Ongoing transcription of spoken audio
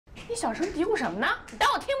你小声嘀咕什么呢？你当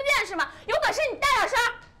我听不见是吗？有本事你大点声！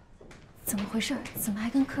怎么回事？怎么还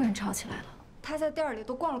跟客人吵起来了？他在店里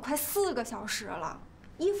都逛了快4个小时了，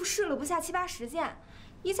衣服试了不下7、80件，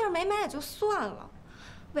一件没买也就算了。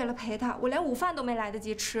为了陪他，我连午饭都没来得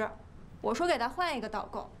及吃。我说给他换一个导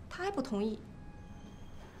购，他还不同意。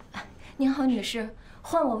您好，女士，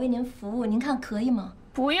换我为您服务，您看可以吗？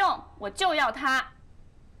不用，我就要他。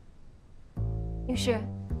女士，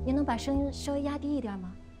您能把声音稍微压低一点吗？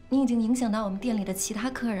您已经影响到我们店里的其他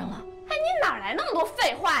客人了。哎，你哪来那么多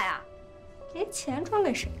废话呀？没钱装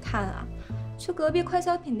给谁看啊？去隔壁快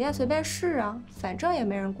消品店随便试啊，反正也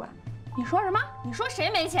没人管。你说什么？你说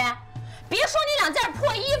谁没钱？别说你2件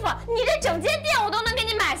破衣服，你这整间店我都能给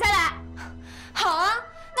你买下来。好啊，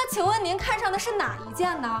那请问您看上的是哪一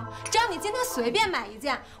件呢？只要你今天随便买一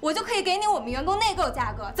件，我就可以给你我们员工内购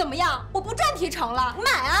价格，怎么样？我不赚提成了，你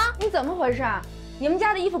买啊！你怎么回事啊？你们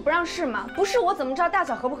家的衣服不让试吗？不试我怎么知道大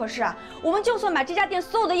小合不合适啊？我们就算把这家店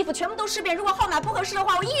所有的衣服全部都试遍，如果号码不合适的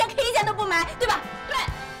话，我依然可以一件都不买，对吧？对。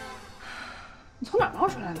你从哪儿冒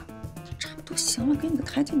出来的？差不多行了，给你个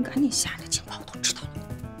台阶，你赶紧下，这情况我都知道了。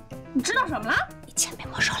你知道什么了？你钱被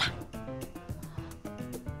没收了。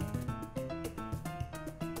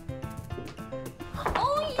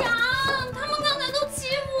欧阳，他们刚才都欺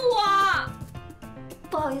负我。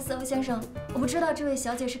不好意思，欧先生，我不知道这位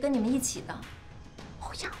小姐是跟你们一起的。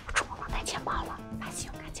欧阳，我中了网贷钱包了，把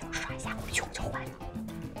信用卡借我刷一下，回去我就还了。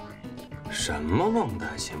什么网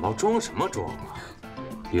贷钱包？装什么装啊？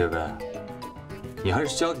李薇薇，你还是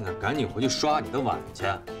消停点，赶紧回去刷你的碗去。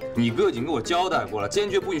你哥已经给我交代过了，坚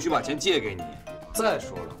决不允许把钱借给你。再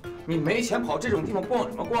说了，你没钱跑这种地方逛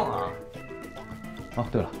什么逛啊？哦，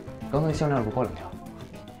对了，刚才项链给我包2条。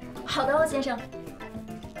好的，欧先生。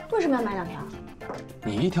为什么要买2条？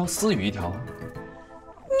你1条，思雨1条。你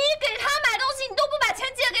给他买东西，你都不把钱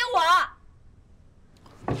借给我。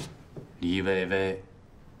李薇薇，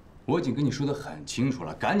我已经跟你说得很清楚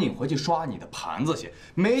了，赶紧回去刷你的盘子去。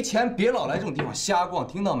没钱别老来这种地方瞎逛，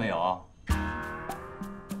听到没有？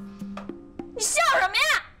你笑什么呀？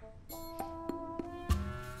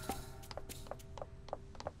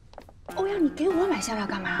欧阳，你给我买项链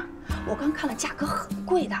干嘛？我刚看了，价格很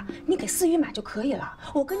贵的，你给思雨买就可以了。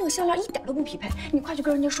我跟这个项链一点都不匹配，你快去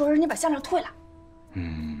跟人家说，让人家把项链退了。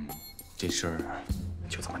这事儿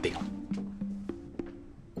就这么定了。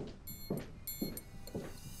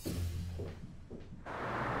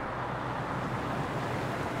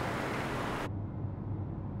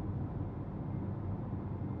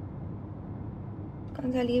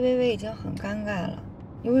刚才黎薇薇已经很尴尬了，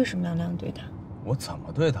你为什么要那样对她？我怎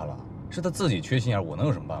么对她了？是她自己缺心眼，我能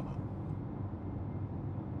有什么办法？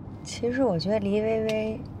其实我觉得黎薇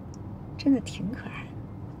薇真的挺可爱的，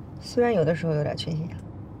虽然有的时候有点缺心眼。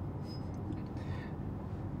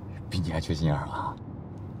比你还缺心眼啊？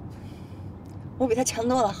我比她强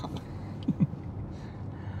多了，好吗？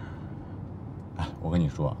哎，我跟你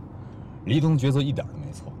说，黎彤抉择一点都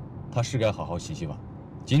没错，她是该好好洗洗碗。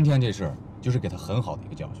今天这事儿就是给她很好的一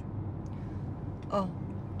个教训。哦，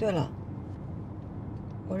对了，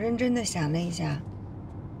我认真的想了一下，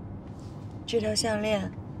这条项链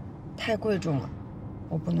太贵重了，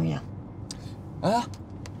我不能要。哎，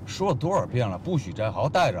说了多少遍了，不许摘，好好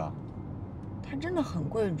戴着。它真的很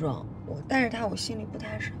贵重，我带着它我心里不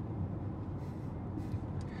踏实。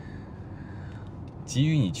基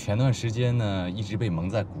于你前段时间呢一直被蒙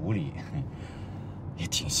在鼓里，也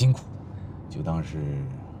挺辛苦的，就当是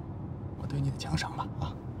我对你的奖赏吧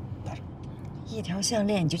啊，戴着。一条项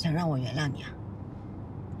链你就想让我原谅你啊？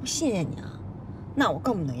我谢谢你啊，那我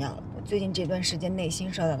更不能要了。我最近这段时间内心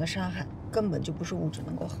受到的伤害，根本就不是物质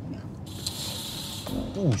能够衡量的。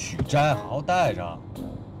不许摘，好好戴着。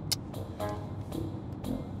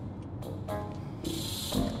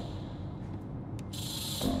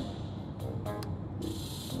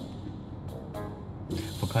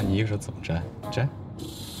我看你一个手怎么摘，摘。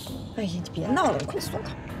哎呀，你别闹了，你快松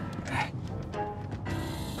开。哎，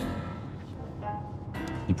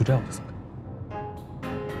你不摘我就松开。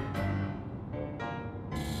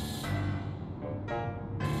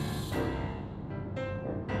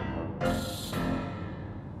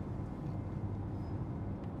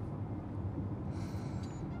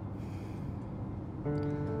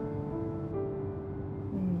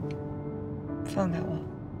放开我，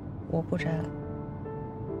我不摘了。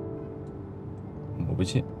我不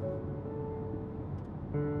信。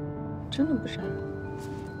真的不摘了。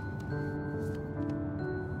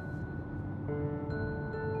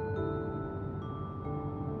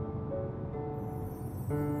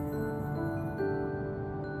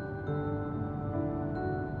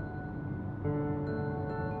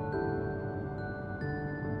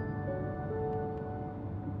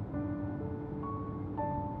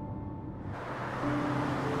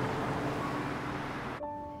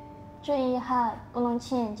真遗憾不能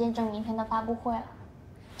亲眼见证明天的发布会了。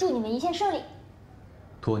祝你们一切顺利。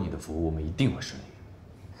托你的福，我们一定会顺利。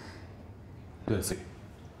对了，思雨，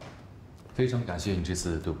非常感谢你这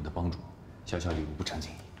次对我们的帮助，小小礼物不成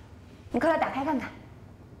敬意。你快来打开看看。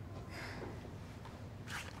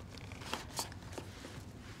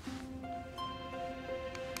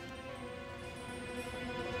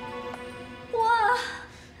哇，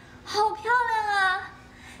好漂亮啊！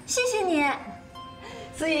谢谢你。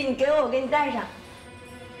思雨，你给我给你戴上。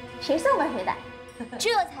谁送吧谁戴，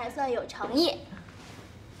这才算有诚意。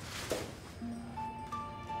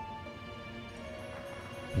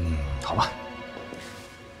好吧。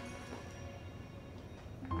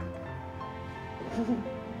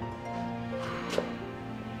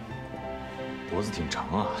脖子挺长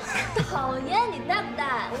啊。讨厌，你戴不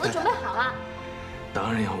戴？我都准备好了。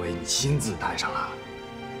当然要为你亲自戴上了。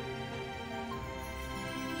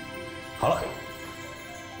好了。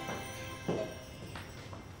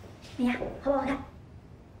怎么样，好不好看？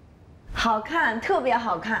好看，特别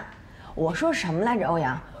好看。我说什么来着，欧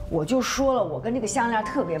阳？我就说了，我跟这个项链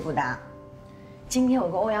特别不搭。今天我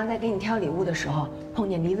跟欧阳在给你挑礼物的时候，碰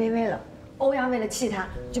见黎薇薇了。欧阳为了气她，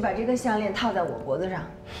就把这根项链套在我脖子上。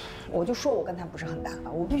我就说我跟她不是很搭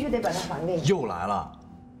了，我必须得把它还给你。又来了。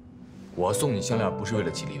我送你项链不是为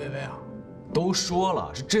了气李薇薇啊，都说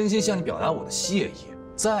了是真心向你表达我的谢意。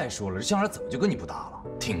再说了，这项链怎么就跟你不搭了？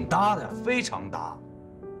挺搭的呀，非常搭。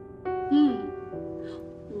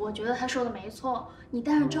我觉得他说的没错，你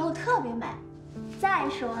戴上之后特别美。再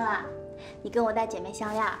说了，你跟我戴姐妹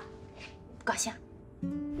项链，不高兴？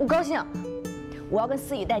我高兴，我要跟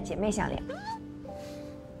思雨戴姐妹项链。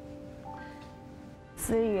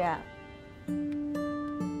思雨，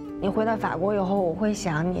你回到法国以后，我会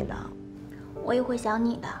想你的。我也会想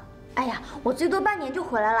你的。哎呀，我最多半年就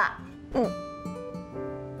回来了。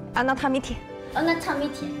那汤米铁。那汤米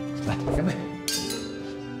铁。来，干杯。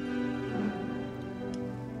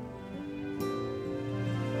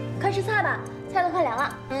快吃菜吧，菜都快凉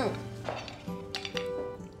了。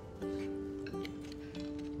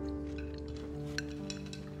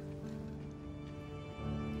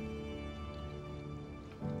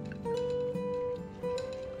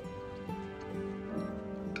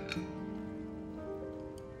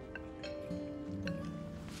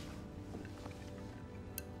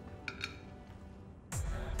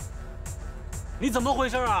你怎么回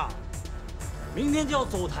事啊？明天就要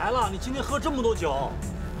走台了，你今天喝这么多酒，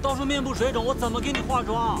到时候面部水肿，我怎么给你化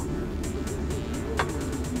妆？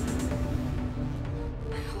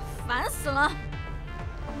烦死了！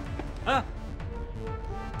哎，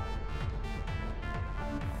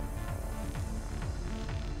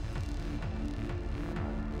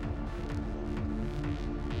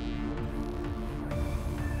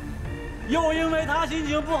又因为他心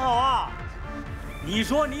情不好啊？你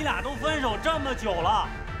说你俩都分手这么久了，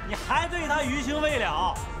你还对他余情未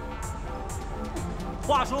了？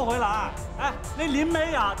话说回来，哎，那林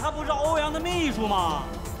美雅她不是欧阳的秘书吗？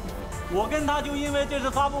我跟她就因为这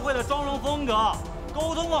次发布会的妆容风格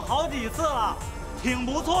沟通过好几次了，挺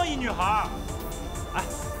不错一女孩。哎，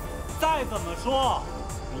再怎么说，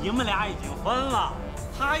你们俩已经分了，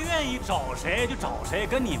她愿意找谁就找谁，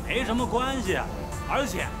跟你没什么关系。而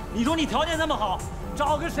且你说你条件那么好，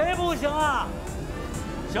找个谁不行啊？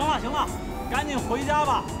行了行了，赶紧回家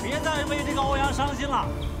吧，别再为这个欧阳伤心了，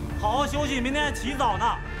好好休息，明天起早呢，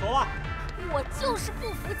走吧。我就是不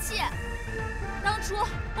服气，当初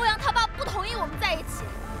欧阳他爸不同意我们在一起，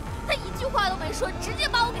他一句话都没说，直接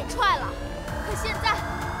把我给踹了。可现在，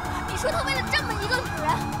你说他为了这么一个女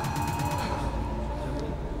人，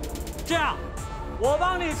这样，我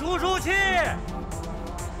帮你出出气。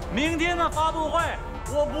明天的发布会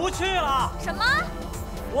我不去了。什么？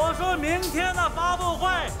我说明天的发布会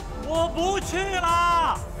我不去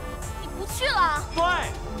了。你不去了？对，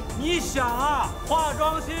你想啊，化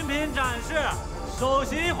妆新品展示，首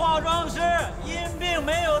席化妆师因病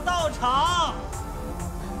没有到场。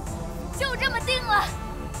就这么定了。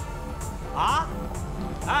啊？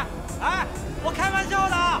哎哎，我开玩笑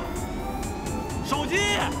的。手机。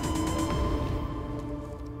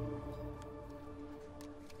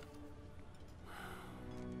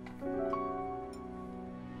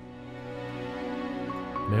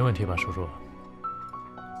没问题吧，叔叔？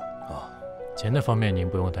钱的方面您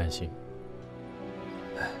不用担心。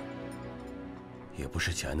也不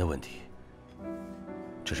是钱的问题，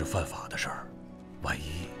这是犯法的事儿，万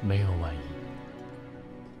一……没有万一。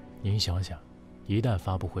您想想，一旦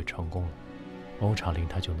发布会成功了，欧茶林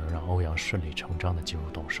他就能让欧阳顺理成章地进入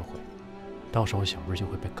董事会，到时候小瑞就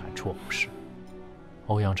会被赶出我们市，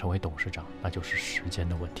欧阳成为董事长，那就是时间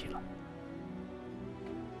的问题了。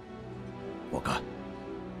我干。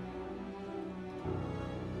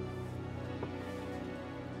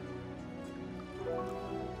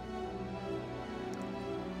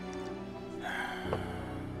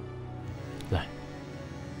来，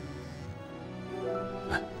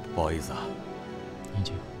哎，不好意思啊。您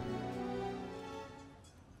请。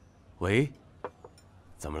喂，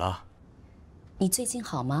怎么了？你最近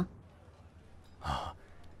好吗？啊，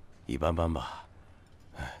一般般吧。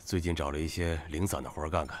哎，最近找了一些零散的活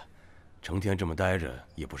干干，成天这么待着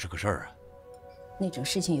也不是个事儿啊。那种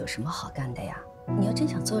事情有什么好干的呀？你要真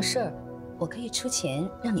想做事儿，我可以出钱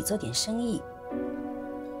让你做点生意。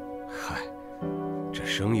嗨，这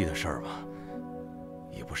生意的事儿嘛，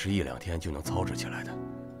也不是一两天就能操持起来的。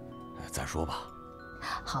再说吧。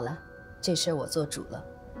好了，这事儿我做主了，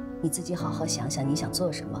你自己好好想想你想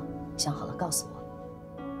做什么，想好了告诉我。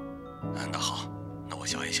那好，那我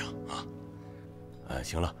想一想啊。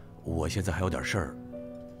行了，我现在还有点事儿，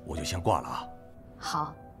我就先挂了啊。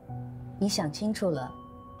好，你想清楚了，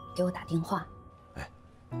给我打电话。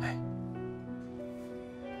哎。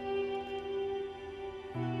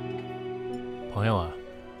朋友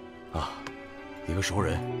啊，一个熟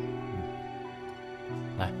人。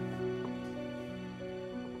来，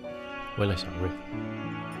为了小瑞。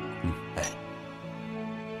哎。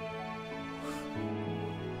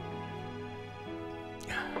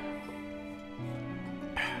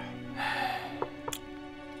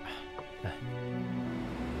来。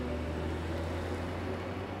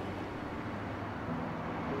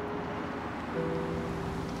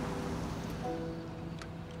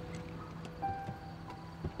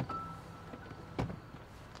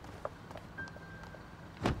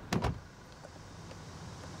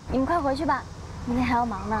你们快回去吧，明天还要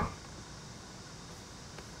忙呢。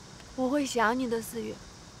我会想你的，思雨。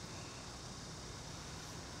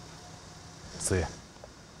思雨，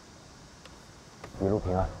一路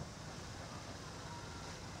平安。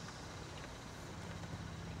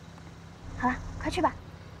好了，快去吧。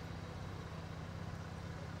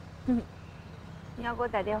你要给我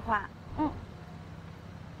打电话。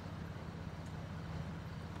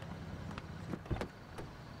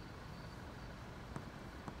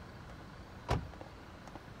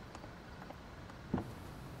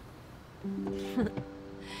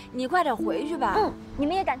你快点回去吧。你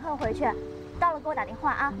们也赶快回去，到了给我打电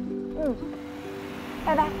话啊。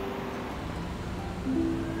拜拜。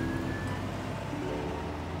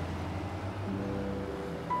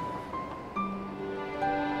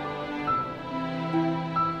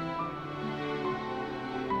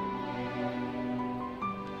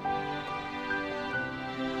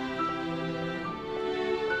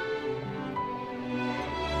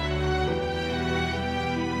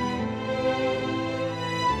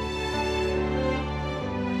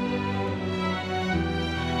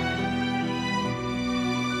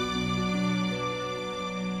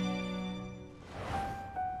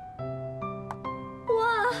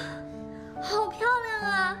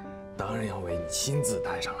当然要为你亲自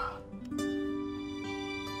戴上了。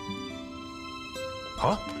好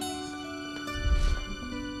了。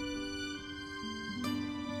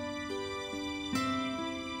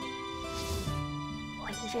我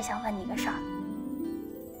一直想问你个事儿，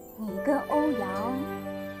你跟欧阳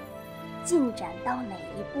进展到哪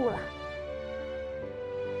一步了？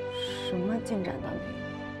什么进展到哪一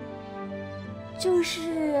步？就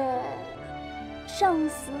是上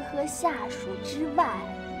司和下属之外，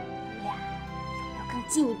你俩有没有更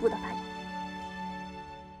进一步的发展？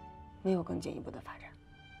没有更进一步的发展。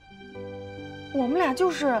我们俩就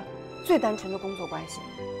是最单纯的工作关系。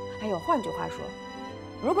还有，换句话说，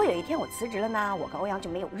如果有一天我辞职了呢，我跟欧阳就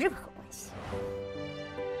没有任何关系。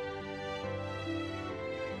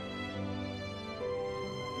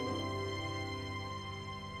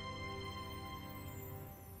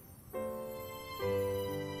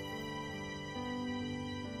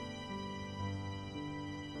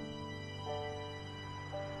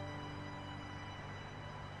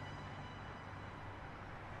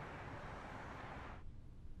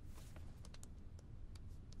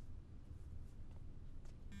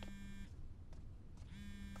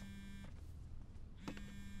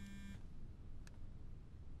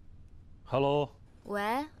Hello，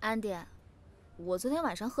喂，安迪，我昨天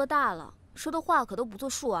晚上喝大了，说的话可都不作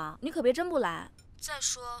数啊，你可别真不来。再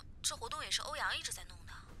说这活动也是欧阳一直在弄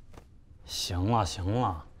的。行了行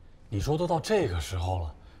了，你说都到这个时候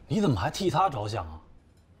了，你怎么还替他着想啊？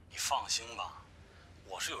你放心吧，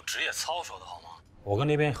我是有职业操守的好吗？我跟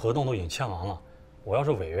那边合同都已经签完了，我要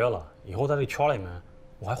是违约了，以后在这圈里面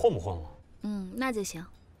我还混不混了？那就行。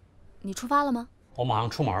你出发了吗？我马上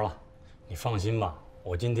出门了，你放心吧。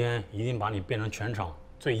我今天一定把你变成全场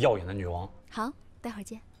最耀眼的女王。好，待会儿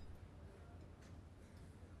见。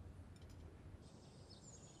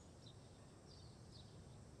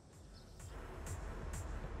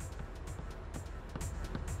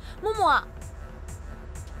木木，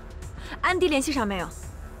安迪联系上没有？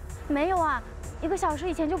没有啊，1个小时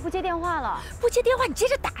以前就不接电话了。不接电话，你接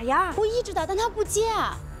着打呀！我一直打，但他不接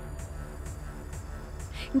啊。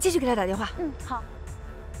你继续给他打电话。嗯，好。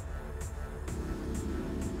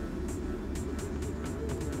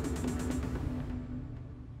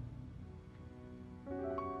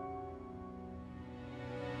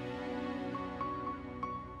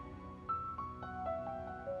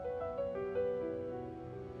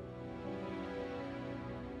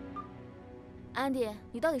安迪，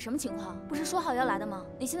你到底什么情况？不是说好要来的吗？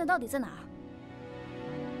你现在到底在哪儿？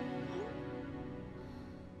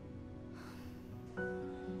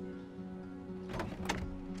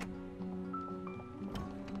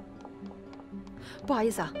不好意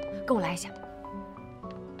思啊，跟我来一下。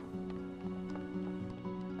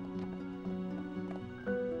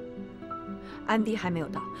安迪还没有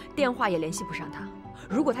到，电话也联系不上他。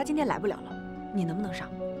如果他今天来不了了，你能不能上？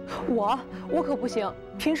我可不行。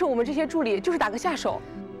平时我们这些助理就是打个下手。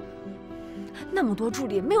那么多助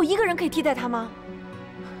理，没有一个人可以替代他吗？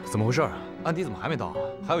怎么回事啊？安迪怎么还没到啊？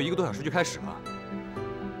还有1个多小时就开始了。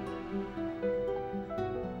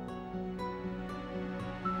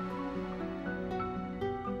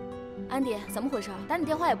安迪，怎么回事？打你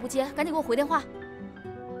电话也不接，赶紧给我回电话。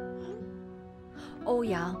欧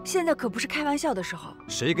阳，现在可不是开玩笑的时候。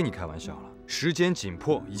谁跟你开玩笑了？时间紧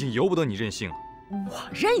迫，已经由不得你任性了。我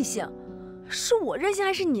任性？是我任性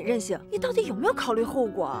还是你任性？你到底有没有考虑后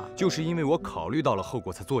果啊？就是因为我考虑到了后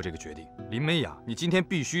果，才做这个决定。林美雅，你今天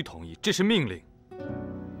必须同意，这是命令。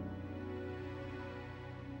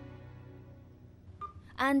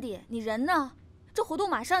安迪，你人呢？这活动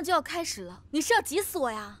马上就要开始了，你是要急死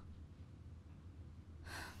我呀？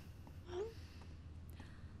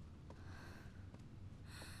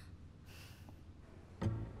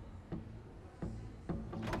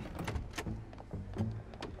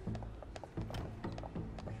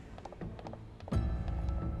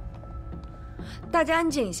大家安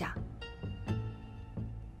静一下。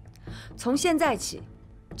从现在起，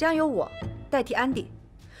将由我代替安迪，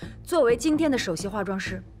作为今天的首席化妆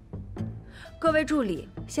师。各位助理，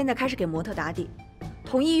现在开始给模特打底，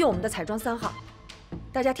统一用我们的彩妆3号。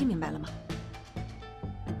大家听明白了吗？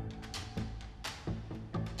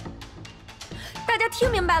大家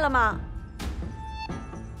听明白了吗？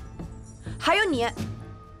还有你，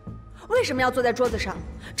为什么要坐在桌子上？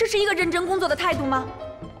这是一个认真工作的态度吗？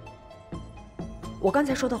我刚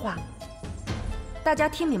才说的话，大家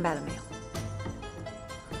听明白了没有？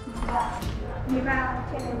明白了，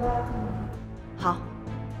听明白了。好，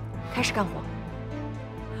开始干活。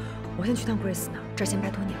我先去趟 Grace 那儿，这儿先拜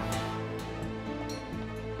托你了。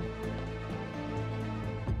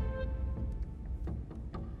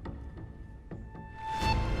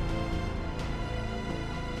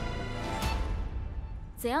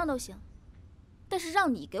怎样都行，但是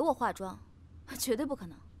让你给我化妆，绝对不可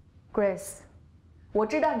能。Grace， 我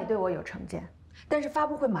知道你对我有成见，但是发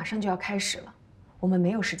布会马上就要开始了，我们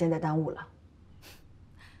没有时间再耽误了。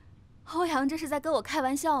欧阳，这是在跟我开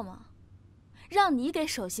玩笑吗？让你给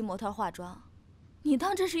首席模特化妆，你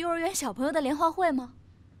当这是幼儿园小朋友的联欢会吗？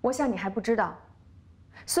我想你还不知道，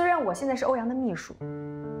虽然我现在是欧阳的秘书，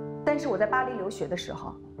但是我在巴黎留学的时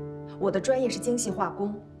候，我的专业是精细化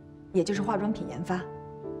工，也就是化妆品研发。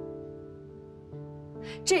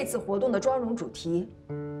这次活动的妆容主题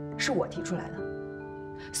是我提出来的，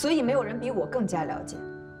所以没有人比我更加了解。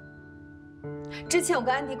之前我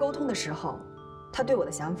跟安迪沟通的时候，他对我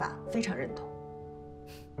的想法非常认同。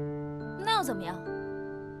那又怎么样？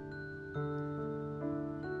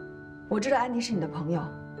我知道安迪是你的朋友，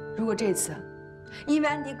如果这次因为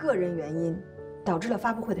安迪个人原因导致了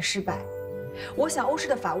发布会的失败，我想欧式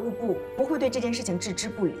的法务部不会对这件事情置之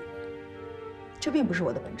不理。这并不是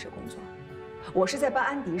我的本职工作，我是在帮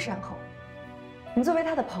安迪善后。你作为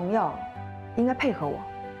他的朋友，应该配合我，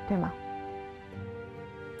对吗？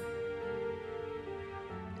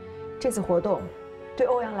这次活动对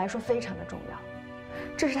欧阳来说非常的重要，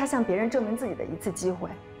这是他向别人证明自己的一次机会。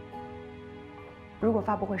如果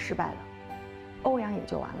发布会失败了，欧阳也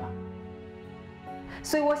就完了。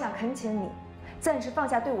所以我想恳请你，暂时放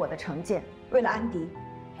下对我的成见，为了安迪，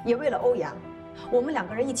也为了欧阳，我们2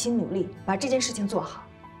个人一起努力，把这件事情做好。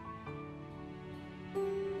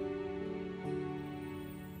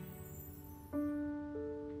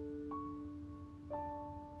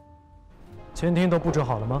前厅都布置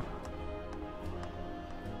好了吗？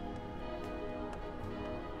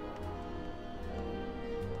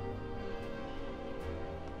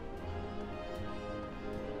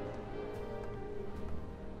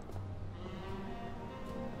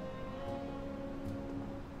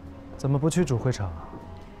怎么不去主会场啊？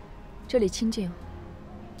这里清静。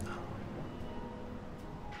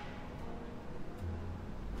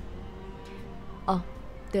哦，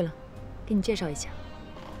对了，给你介绍一下，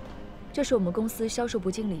这是我们公司销售部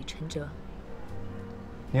经理陈哲。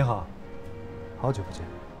你好，好久不见。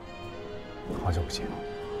好久不见。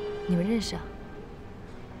你们认识啊？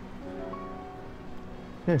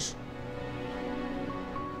认识，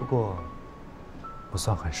不过不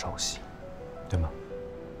算很熟悉，对吗？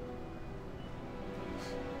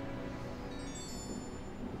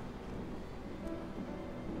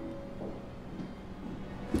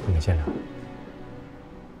不能先聊。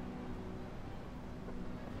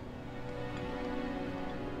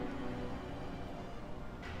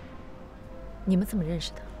你们怎么认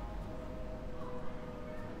识的？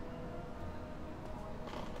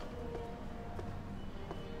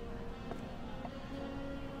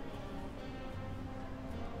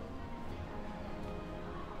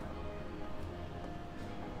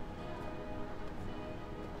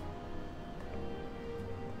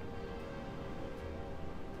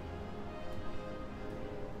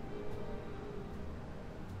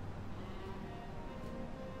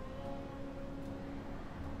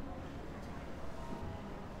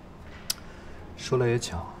说来也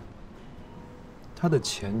巧，他的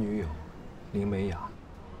前女友林美雅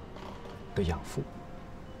的养父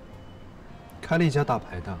开了一家大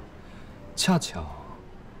排档，恰巧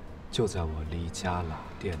就在我离家老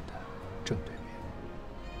店的正对面。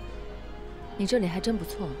你这里还真不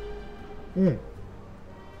错。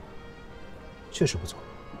确实不错。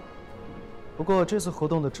不过这次活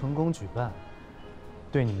动的成功举办，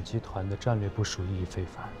对你们集团的战略部署意义非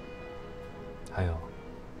凡。还有，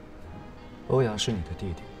欧阳是你的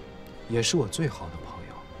弟弟，也是我最好的朋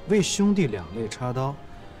友，为兄弟两肋插刀，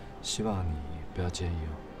希望你不要介意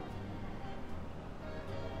哦。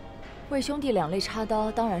为兄弟两肋插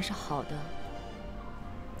刀当然是好的，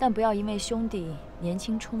但不要因为兄弟年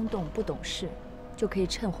轻冲动不懂事，就可以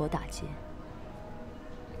趁火打劫。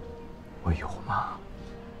我有吗？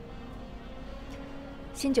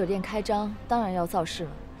新酒店开张当然要造势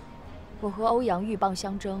了，我和欧阳鹬蚌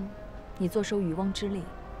相争，你坐收渔翁之利，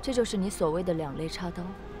这就是你所谓的两肋插刀。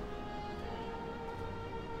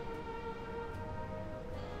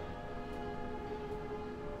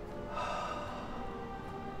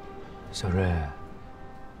小瑞，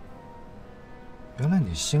原来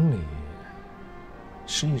你心里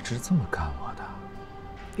是一直这么看我的。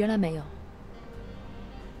原来没有，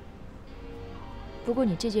不过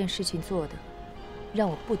你这件事情做的，让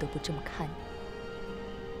我不得不这么看你。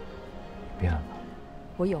变了。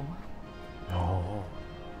我有吗？有。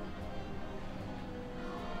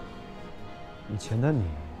以前的你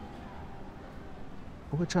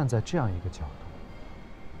不会站在这样一个角度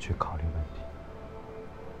去考虑问题。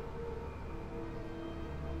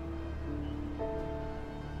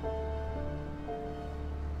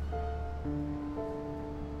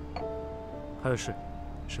还有事，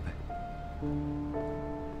石培。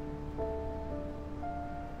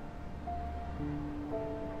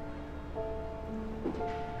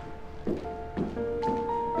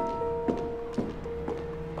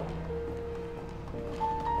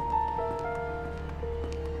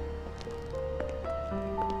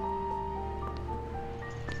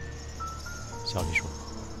小秘书，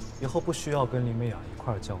以后不需要跟林美雅一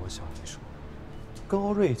块儿叫我小秘书，跟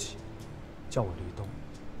欧瑞一起叫我立冬，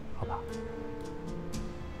好吧？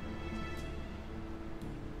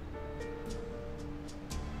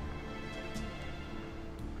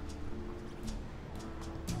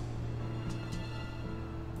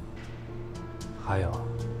还有，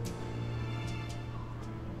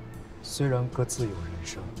虽然各自有人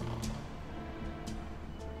生，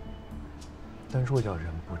但若要人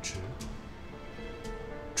不知，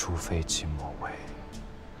除非己莫为。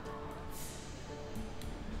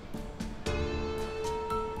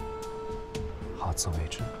好自为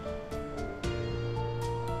之。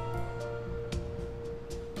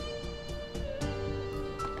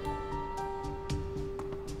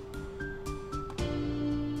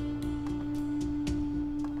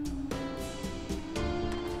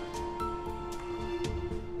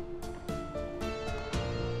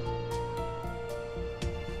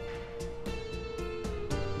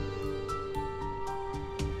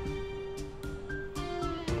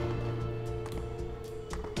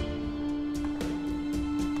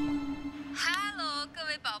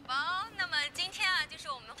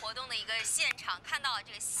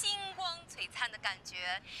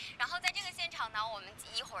然后在这个现场呢，我们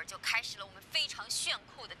一会儿就开始了我们非常炫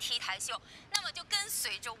酷的 T 台秀。那么就跟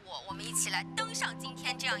随着我们一起来登上今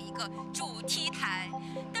天这样一个主 T 台。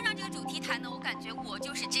登上这个主 T 台呢，我感觉我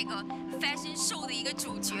就是这个 fashion show 的一个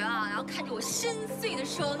主角啊。然后看着我深邃的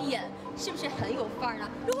双眼，是不是很有范儿呢？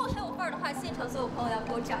如果很有范儿的话，现场所有朋友要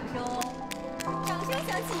给我掌声哦。掌声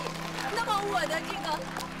响起。那么我的这个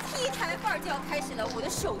T 台范儿就要开始了，我的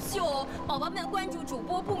首秀哦，宝宝们关注主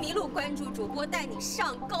播不迷路，关注主播带你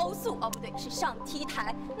上高速哦，不对，是上 T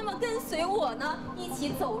台。那么跟随我呢，一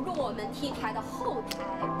起走入我们 T 台的后台。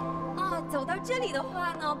走到这里的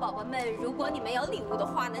话呢，宝宝们，如果你们有礼物的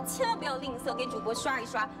话呢，千万不要吝啬，给主播刷一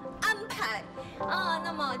刷，安排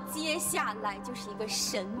那么接下来就是一个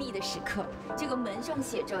神秘的时刻，这个门上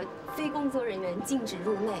写着非工作人员禁止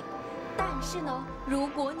入内。但是呢，如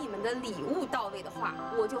果你们的礼物到位的话，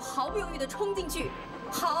我就毫不犹豫地冲进去。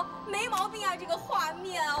好，没毛病啊，这个画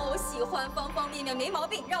面啊，我喜欢，方方面面没毛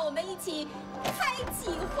病。让我们一起开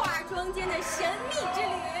启化妆间的神秘之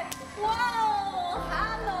旅。哇哦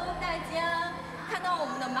 ，Hello 大家，看到我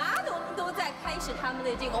们的 model 们都在开始他们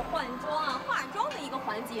的这个换装啊、化妆的一个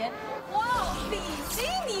环节。哇哦，比基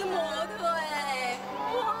尼模特哎，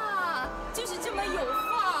哇，就是这么有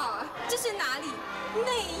范儿。这是哪里？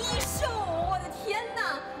内衣秀，我的天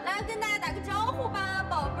哪！来跟大家打个招呼吧，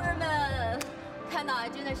宝贝儿们。看到啊，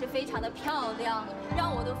真的是非常的漂亮，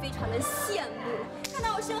让我都非常的羡慕。看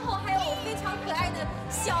到我身后还有我非常可爱的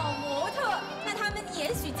小模特，那他们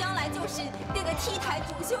也许将来就是这个 T 台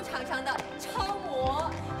主秀场上的超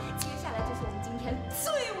模。接下来就是我们今天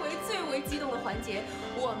最为激动的环节，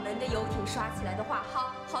我们的游艇刷起来的话，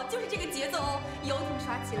好，就是这个节奏哦。游艇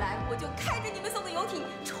刷起来，我就开着你们送的游艇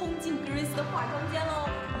冲进 Grace 的化妆间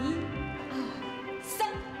喽。1、2、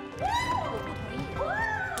3，我不同意。我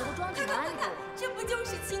的妆看，这不就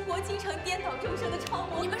是倾国倾城、颠倒众生的超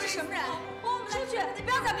模？你们是什么人？出去！你不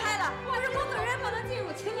要再拍了，我是工作人员，不能进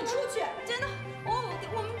入，请你出去。真的，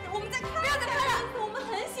我们在看，不要再拍了，我们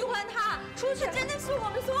很喜欢她，出去！真的是我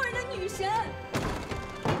们所有人的女神。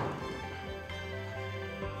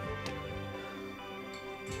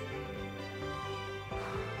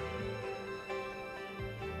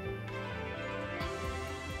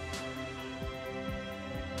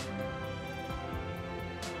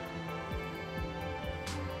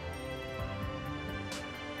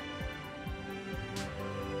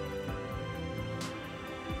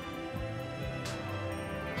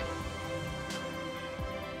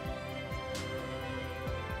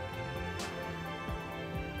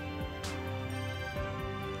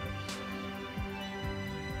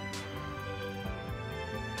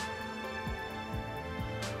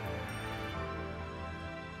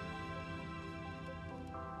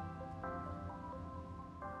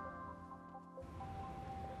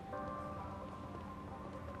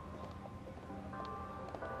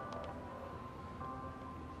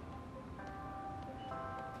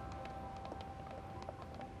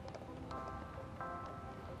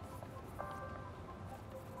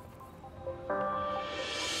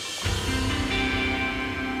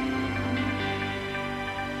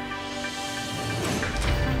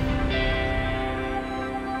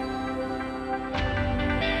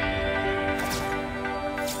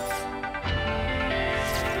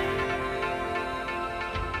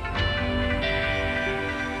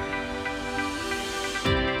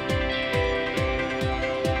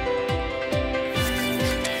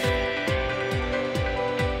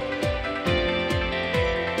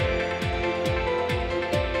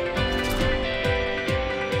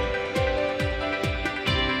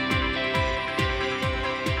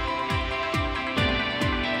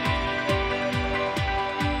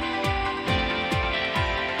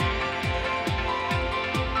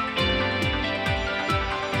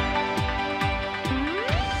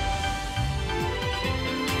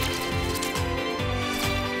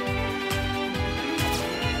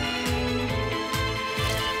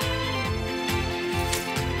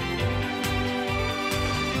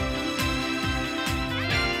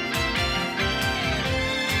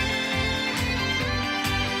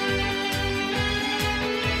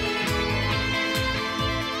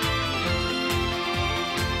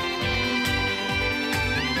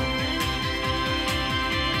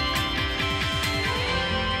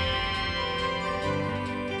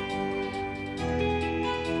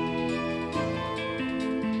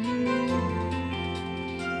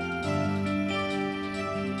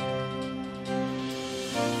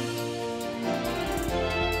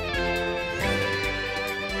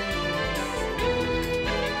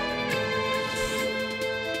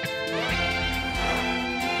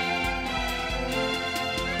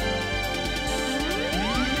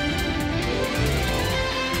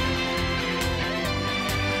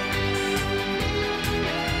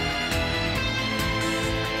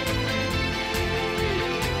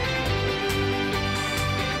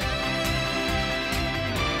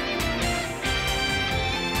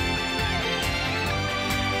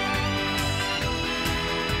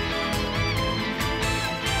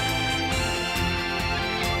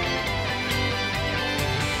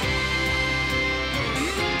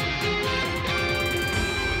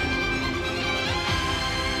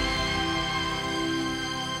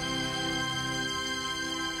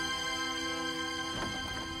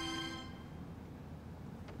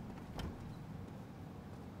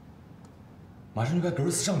马上就该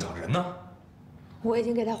girls 上场人呢。我已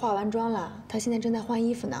经给他化完妆了，他现在正在换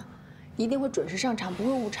衣服呢，一定会准时上场，不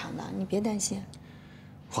会误场的，你别担心。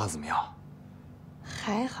画怎么样？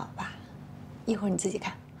还好吧，一会儿你自己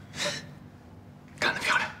看。干得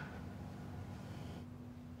漂亮。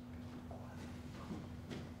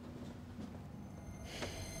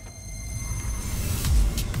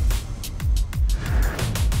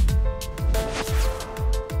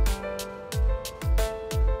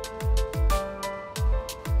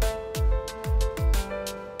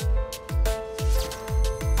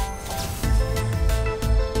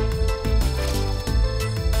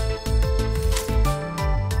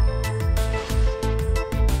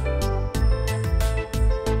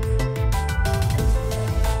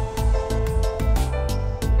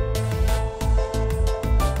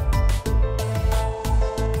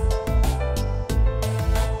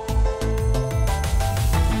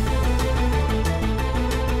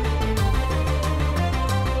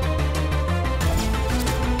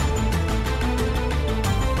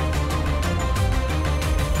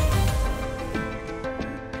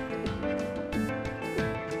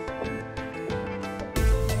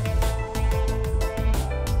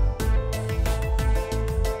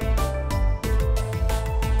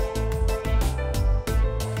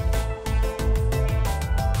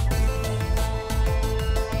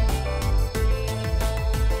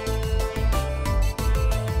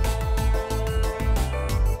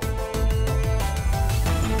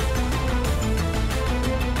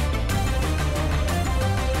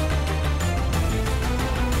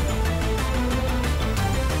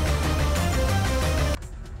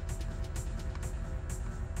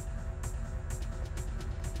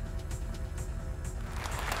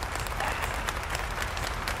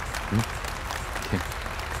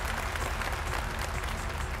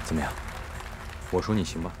 怎么样？我说你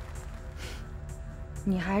行吧？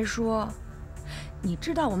你还说，你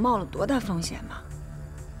知道我冒了多大风险吗？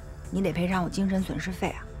你得赔偿我精神损失费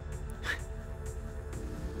啊！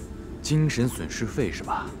精神损失费是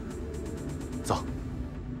吧？走。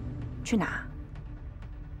去哪？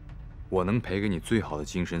我能赔给你最好的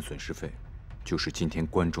精神损失费，就是今天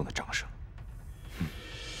观众的掌声。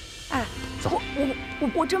哎，走。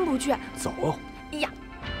我真不去。走。哎呀，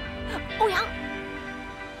欧阳。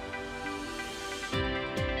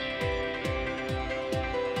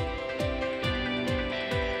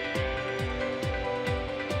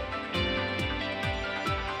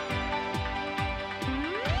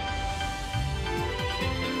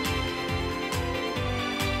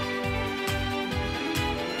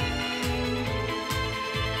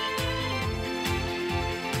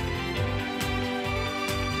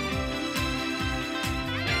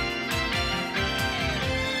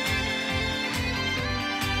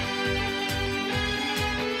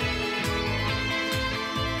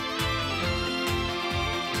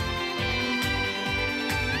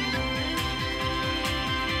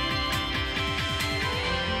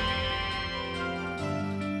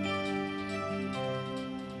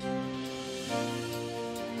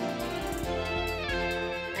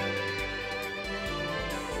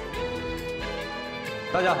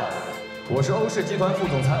 大家好，我是欧氏集团副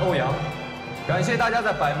总裁欧阳，感谢大家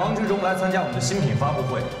在百忙之中来参加我们的新品发布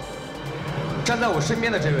会。站在我身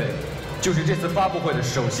边的这位，就是这次发布会的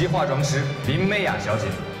首席化妆师林美雅小姐，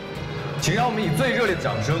请让我们以最热烈的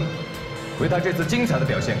掌声，为她这次精彩的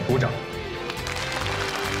表现鼓掌。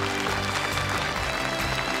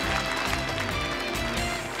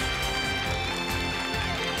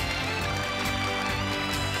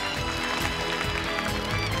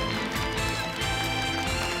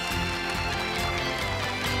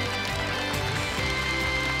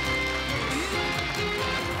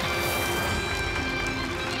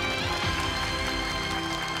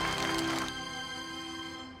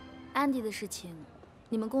 安迪的事情，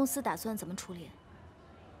你们公司打算怎么处理？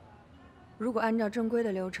如果按照正规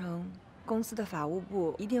的流程，公司的法务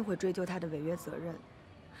部一定会追究他的违约责任。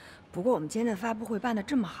不过我们今天的发布会办得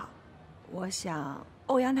这么好，我想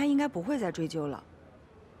欧阳他应该不会再追究了。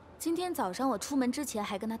今天早上我出门之前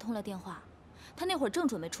还跟他通了电话，他那会儿正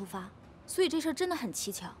准备出发，所以这事儿真的很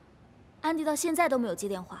蹊跷。安迪到现在都没有接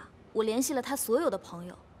电话，我联系了他所有的朋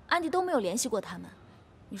友，安迪都没有联系过他们。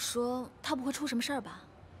你说他不会出什么事儿吧？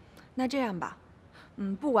 那这样吧，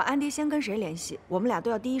不管安迪先跟谁联系，我们俩都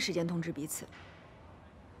要第一时间通知彼此。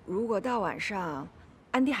如果到晚上，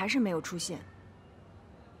安迪还是没有出现，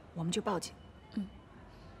我们就报警。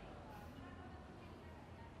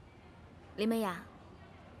林美雅，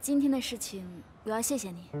今天的事情我要谢谢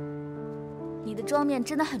你，你的妆面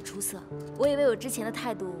真的很出色，我也为我之前的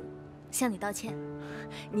态度向你道歉。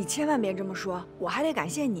你千万别这么说，我还得感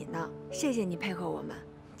谢你呢，谢谢你配合我们。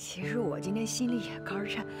其实我今天心里也肝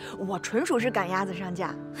颤，我纯属是赶鸭子上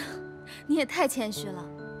架。你也太谦虚了。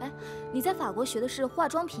哎，你在法国学的是化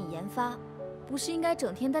妆品研发，不是应该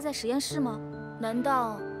整天待在实验室吗？难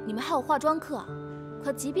道你们还有化妆课啊？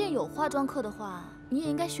可即便有化妆课的话，你也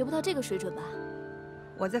应该学不到这个水准吧？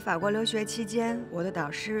我在法国留学期间，我的导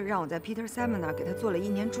师让我在 Peter Simon 那儿给他做了1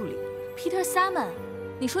年助理。Peter Simon，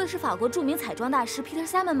 你说的是法国著名彩妆大师 Peter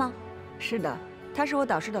Simon 吗？是的，他是我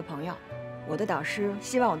导师的朋友。我的导师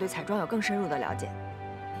希望我对彩妆有更深入的了解。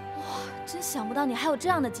哇，真想不到你还有这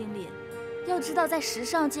样的经历。要知道，在时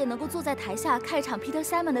尚界能够坐在台下看一场 Peter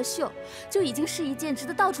Simon 的秀，就已经是一件值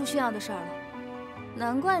得到处炫耀的事儿了。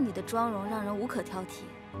难怪你的妆容让人无可挑剔。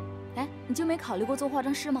哎，你就没考虑过做化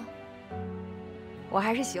妆师吗？我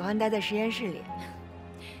还是喜欢待在实验室里。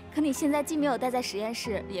可你现在既没有待在实验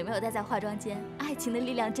室，也没有待在化妆间，爱情的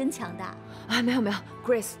力量真强大。啊，没有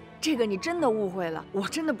，Grace， 这个你真的误会了，我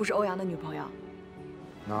真的不是欧阳的女朋友。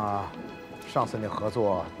那上次那合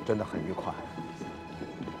作真的很愉快。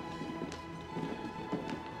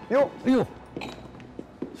哟，哎呦，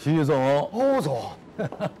徐总，欧总，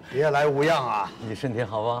别来无恙啊！你身体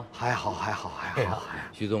好吧？还好。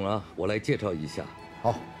徐总啊，我来介绍一下。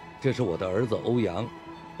好，这是我的儿子欧阳。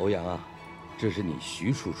欧阳啊，这是你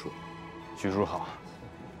徐叔叔。徐叔好，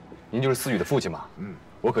您就是思雨的父亲吗？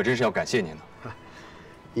我可真是要感谢您呢。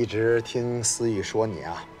一直听思雨说你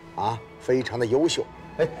非常的优秀。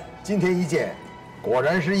哎，今天一见，果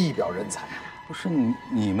然是一表人才。不是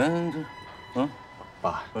你们这，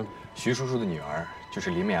爸，徐叔叔的女儿就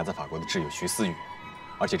是林美雅在法国的挚友徐思雨，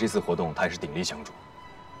而且这次活动她也是鼎力相助。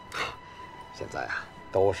现在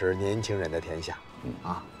都是年轻人的天下，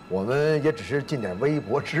我们也只是尽点微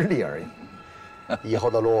薄之力而已。以后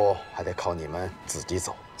的路还得靠你们自己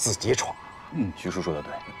走，自己闯。徐叔说的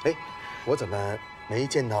对。哎，我怎么没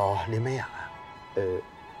见到林美雅啊？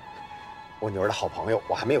我女儿的好朋友，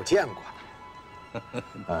我还没有见过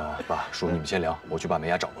呢。爸，叔你们先聊，我去把美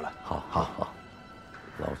雅找过来。好。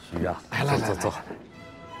老徐啊，来坐。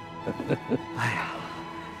哎呀，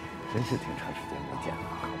真是挺长时间没见了，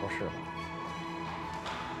可不是吗？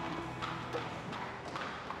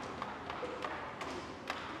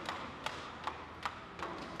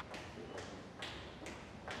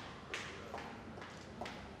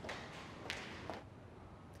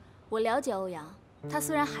我了解欧阳，他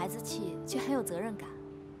虽然孩子气，却很有责任感，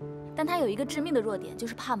但他有一个致命的弱点，就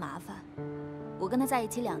是怕麻烦。我跟他在一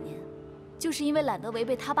起2年，就是因为懒得违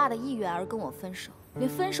背他爸的意愿而跟我分手，连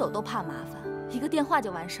分手都怕麻烦，一个电话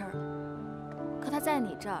就完事儿了。可他在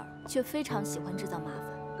你这儿却非常喜欢制造麻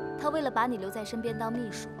烦，他为了把你留在身边当秘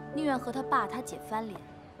书，宁愿和他爸他姐翻脸。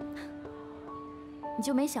你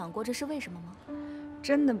就没想过这是为什么吗？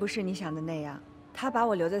真的不是你想的那样。他把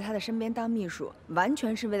我留在他的身边当秘书，完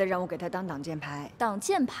全是为了让我给他当挡箭牌。挡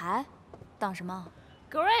箭牌？挡什么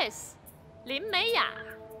 ？Grace， 林美雅，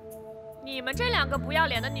你们这2个不要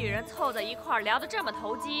脸的女人凑在一块儿聊得这么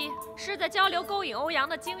投机，是在交流勾引欧阳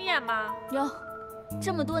的经验吗？哟，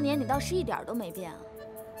这么多年你倒是一点都没变啊！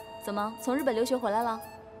怎么从日本留学回来了？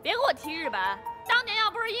别给我提日本，当年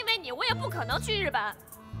要不是因为你，我也不可能去日本。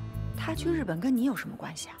他去日本跟你有什么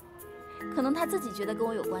关系啊？可能他自己觉得跟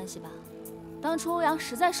我有关系吧。当初欧阳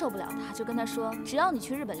实在受不了他，就跟他说，只要你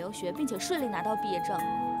去日本留学，并且顺利拿到毕业证，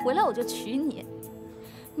回来我就娶你。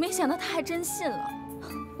没想到他还真信了，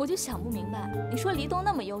我就想不明白，你说黎东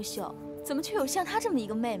那么优秀，怎么却有像他这么一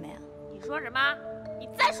个妹妹啊？你说什么？你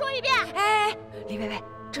再说一遍！哎，李薇薇，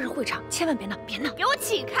这是会场，千万别闹，别闹！给我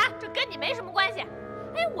起开，这跟你没什么关系。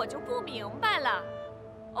哎，我就不明白了，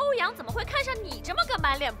欧阳怎么会看上你这么个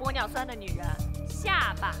满脸玻尿酸的女人？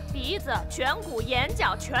下巴、鼻子、颧骨、眼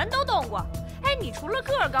角全都动过。哎，你除了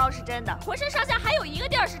个儿高是真的，浑身上下还有一个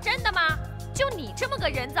地儿是真的吗？就你这么个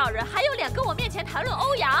人造人，还有脸跟我面前谈论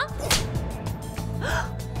欧阳？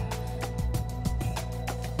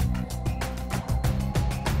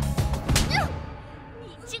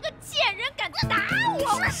你这个贱人，敢打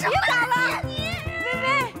我！别打了，你薇薇，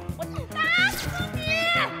我打死你！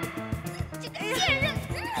这个贱人！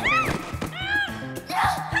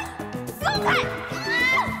松开！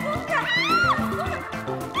松开！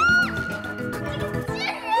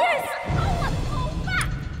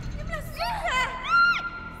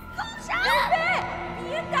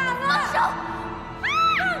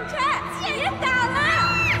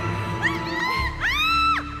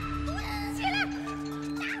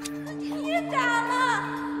打了！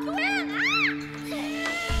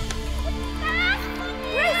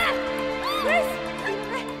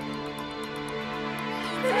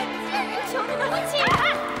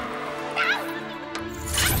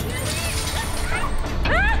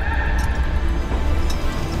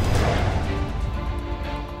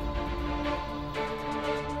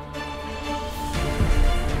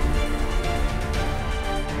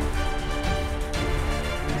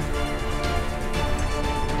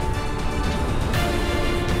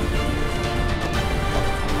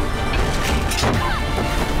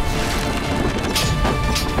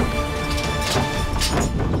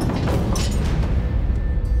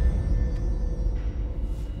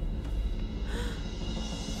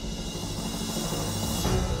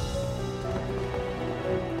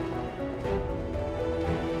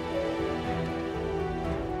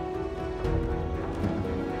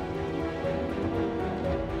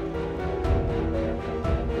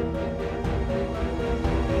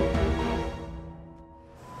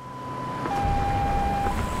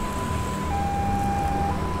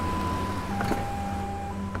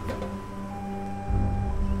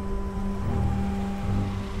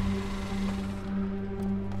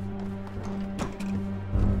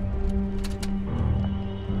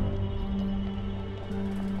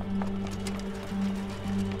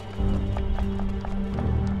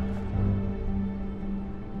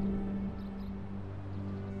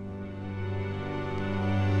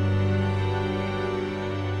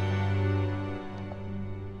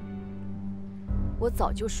我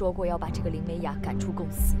早就说过要把这个林美雅赶出公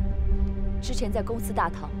司。之前在公司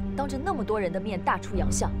大堂当着那么多人的面大出洋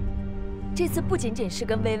相，这次不仅仅是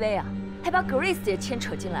跟薇薇啊，还把 Grace 也牵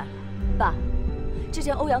扯进来了。爸，之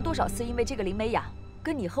前欧阳多少次因为这个林美雅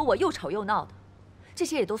跟你和我又吵又闹的，这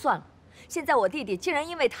些也都算了。现在我弟弟竟然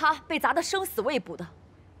因为他被砸得生死未卜的。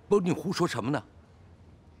不，你胡说什么呢？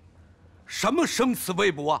什么生死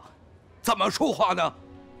未卜啊？怎么说话呢？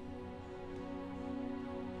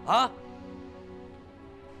啊？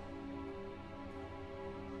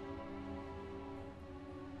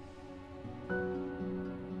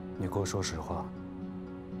你给我说实话，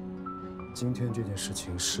今天这件事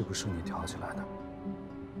情是不是你挑起来的？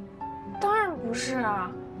当然不是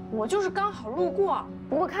啊，我就是刚好路过，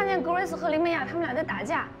我看见 Grace 和林美雅他们俩在打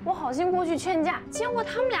架，我好心过去劝架，结果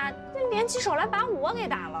他们俩联起手来把我给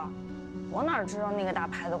打了。我哪知道那个大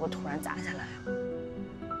牌子会突然砸下来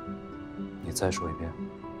啊！你再说一遍。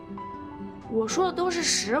我说的都是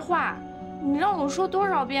实话，你让我说多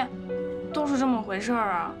少遍，都是这么回事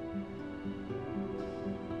儿啊。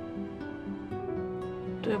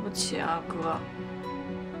对不起啊，哥，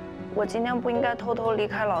我今天不应该偷偷离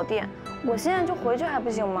开老店，我现在就回去还不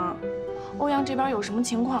行吗？欧阳这边有什么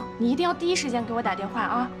情况，你一定要第一时间给我打电话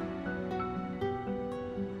啊。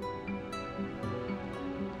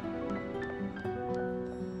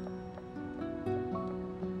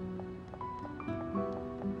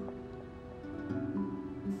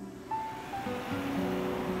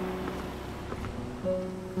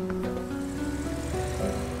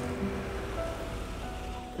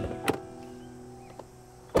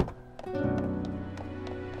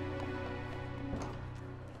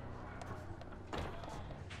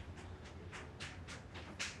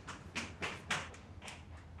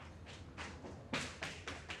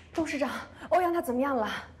董事长，欧阳他怎么样了？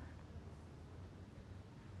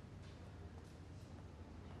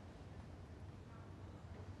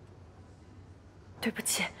对不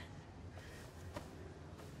起，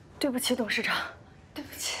对不起，董事长，对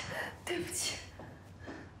不起，对不起，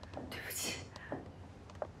对不起。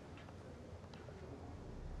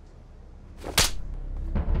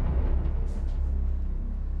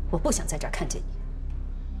我不想在这儿看见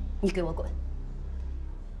你，你给我滚！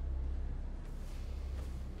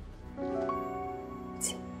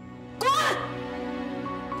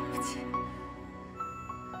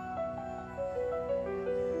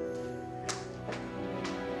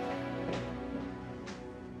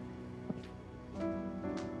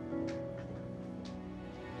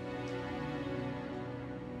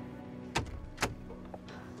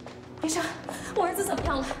医生，我儿子怎么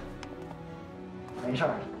样了？没事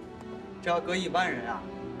儿，这要搁一般人啊，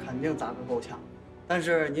肯定砸个够呛。但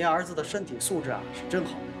是您儿子的身体素质啊是真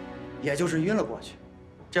好，也就是晕了过去，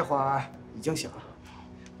这会儿已经醒了。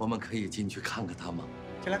我们可以进去看看他吗？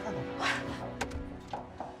进来看看。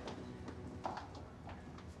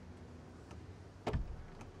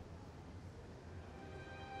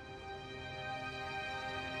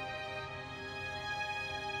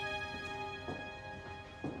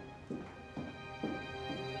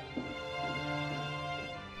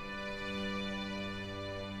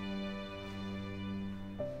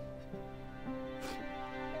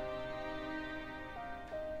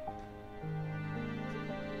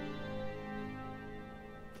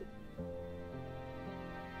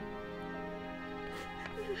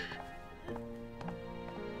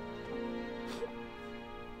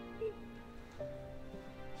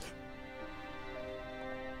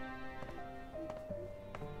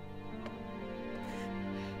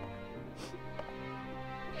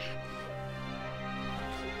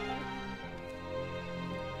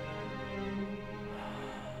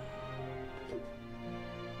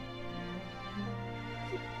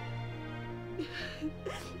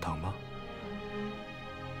疼吗？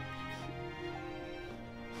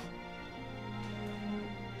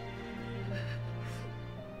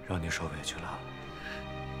让你受委屈了。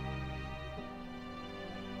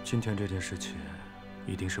今天这件事情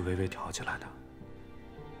一定是薇薇挑起来的，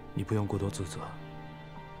你不用过多自责，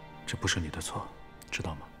这不是你的错，知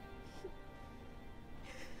道吗？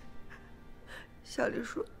小丽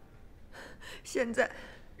说，现在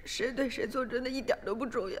谁对谁错真的一点都不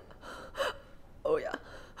重要。欧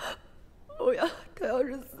阳，他要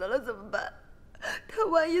是死了怎么办？他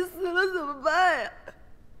万一死了怎么办呀？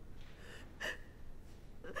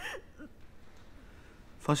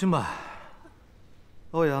放心吧，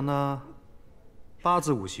欧阳呢，八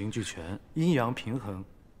字五行俱全，阴阳平衡，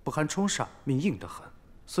不含冲煞，命硬得很，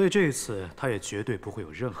所以这一次他也绝对不会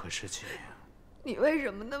有任何事情。你为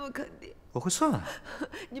什么那么肯定？我会算。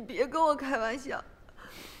你别跟我开玩笑。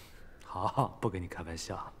好，不跟你开玩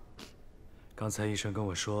笑。刚才医生跟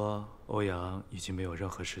我说，欧阳已经没有任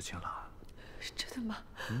何事情了。真的吗？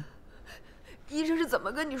医生是怎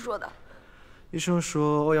么跟你说的？医生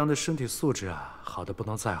说欧阳的身体素质啊，好的不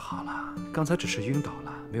能再好了。刚才只是晕倒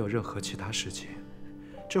了，没有任何其他事情。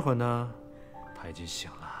这会儿呢，他已经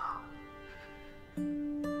醒了。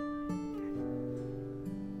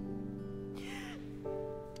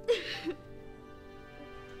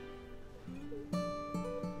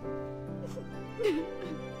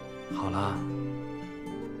好了，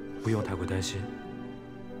不用太过担心。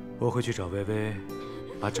我会去找薇薇，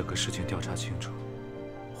把整个事情调查清楚，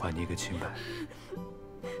还你一个清白。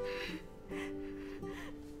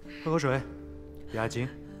喝口水，压惊。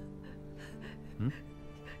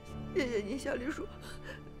谢谢你，小李叔。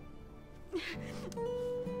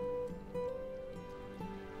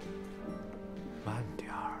慢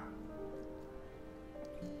点儿。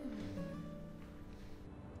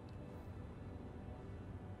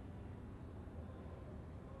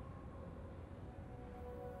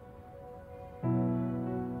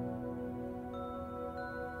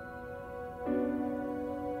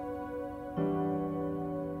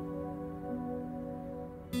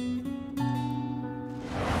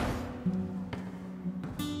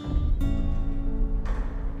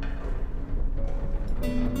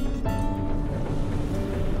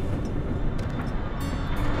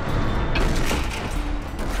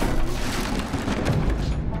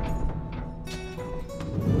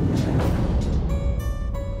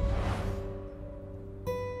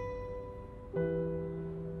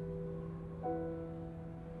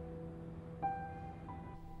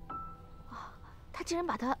他竟然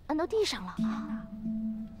把他摁到地上了啊！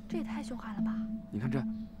这也太凶悍了吧！你看这，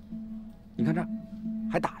你看这，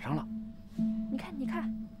还打上了。你看，你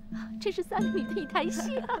看，这是3里的一台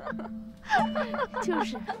戏啊！就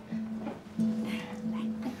是。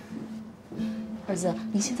儿子，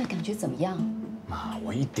你现在感觉怎么样？妈，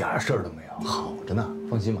我一点事儿都没有，好着呢，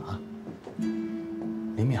放心吧啊。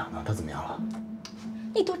林美雅呢？她怎么样了？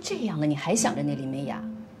你都这样了，你还想着那林美雅？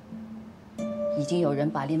已经有人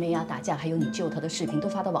把林美雅打架，还有你救她的视频都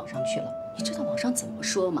发到网上去了。你知道网上怎么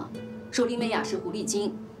说吗？说林美雅是狐狸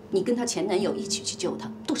精，你跟她前男友一起去救她，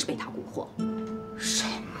都是被她蛊惑。什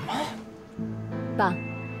么？爸，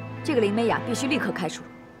这个林美雅必须立刻开除，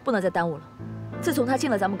不能再耽误了。自从她进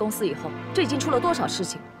了咱们公司以后，这已经出了多少事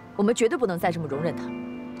情，我们绝对不能再这么容忍她。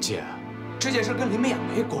姐，这件事跟林美雅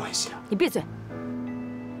没关系啊！你闭嘴！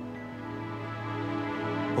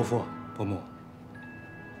伯父、伯母。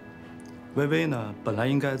薇薇呢，本来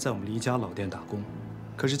应该在我们离家老店打工，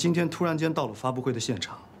可是今天突然间到了发布会的现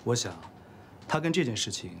场，我想，她跟这件事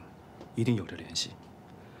情一定有着联系。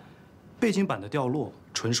背景板的掉落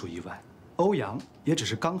纯属意外，欧阳也只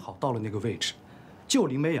是刚好到了那个位置，救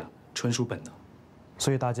林美雅纯属本能。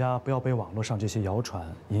所以大家不要被网络上这些谣传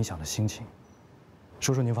影响了心情。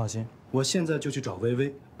叔叔您放心，我现在就去找薇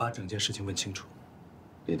薇，把整件事情问清楚。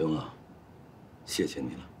李东啊，谢谢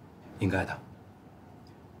你了，应该的。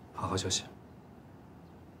好好休息。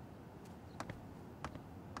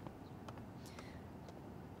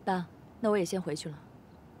爸，那我也先回去了。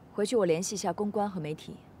回去我联系一下公关和媒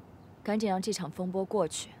体，赶紧让这场风波过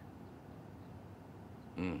去。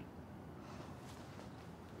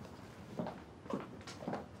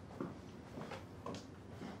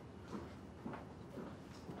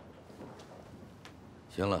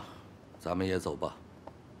行了，咱们也走吧。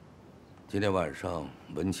今天晚上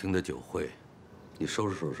文清的酒会，你收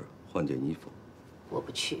拾收拾，换件衣服。我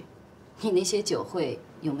不去，你那些酒会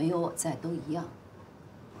有没有我在都一样。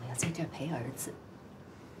我要在这儿陪儿子。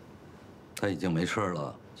他已经没事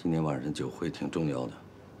了，今天晚上酒会挺重要的，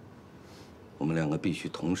我们2个必须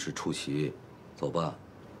同时出席。走吧。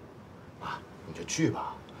妈，你就去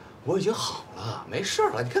吧，我已经好了，没事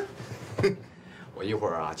了。你看，我一会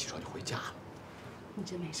儿啊起床就回家了。你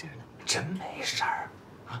真没事了？真没事儿。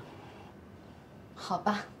好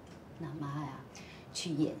吧，那妈呀，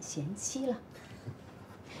去演贤妻了。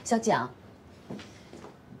小蒋，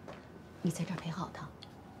你在这儿陪好他。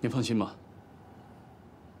您放心吧。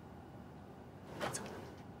走了。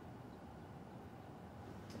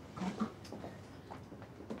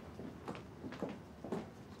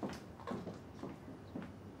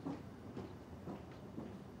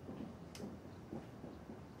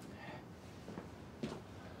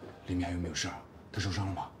林美雅有没有事？她受伤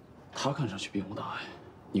了吗？她看上去并无大碍。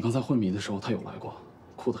你刚才昏迷的时候，她有来过，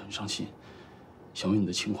哭得很伤心，想问你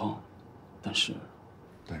的情况，但是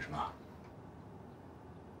什么？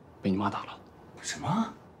被你妈打了。什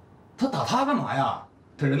么？她打她干嘛呀？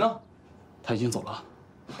她人呢？她已经走了。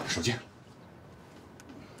手机。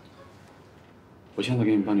我现在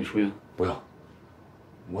给你办理出院。不用，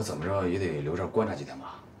我怎么着也得留这儿观察几天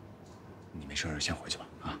吧。你没事先回去吧，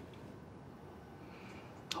啊。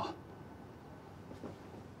好。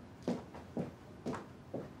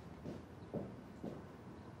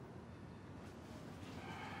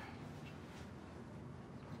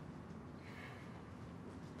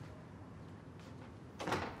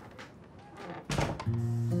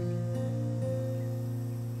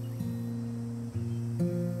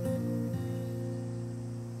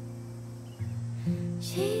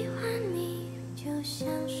喜欢你就像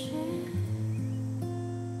是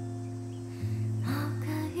某个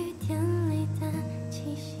雨天里的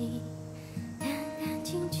气息，干干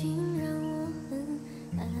净净让我很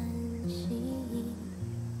安心，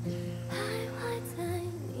徘徊在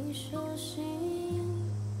你手心。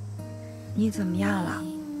你怎么样了？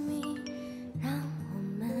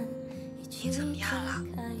你怎么样了？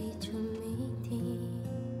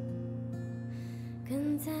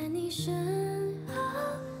跟在你身后，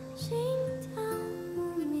心跳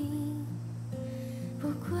无名，不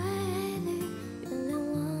规律，原谅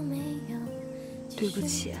我没有。对不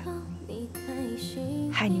起，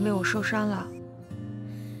害你为我受伤了。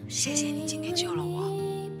谢谢你今天救了我。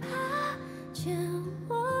牵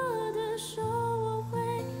我的手，我会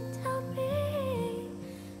逃避，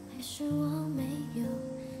还是我没有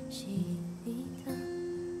细腻的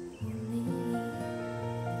无力？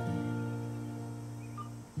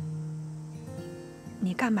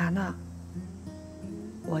你干嘛呢？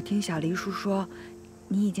我听小黎叔说，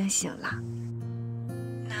你已经醒了。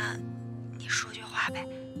那，你说句话呗。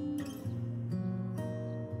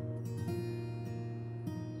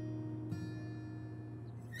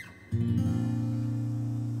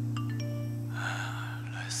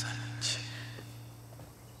来307。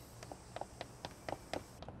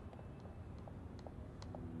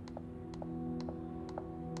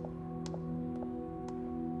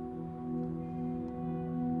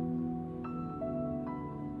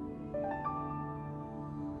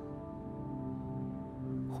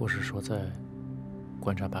护士说再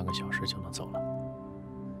观察半个小时就能走了。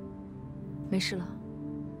没事了，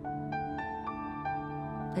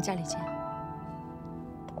那家里见。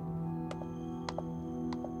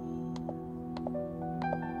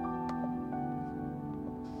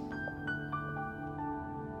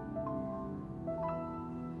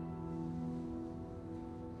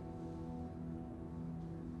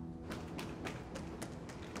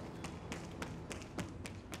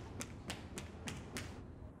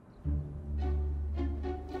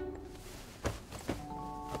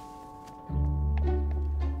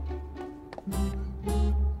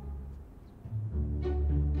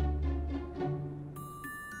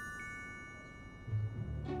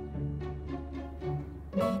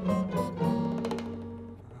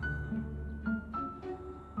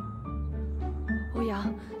欧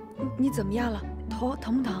阳，你怎么样了？头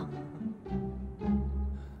疼不疼？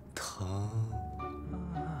疼。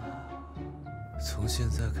从现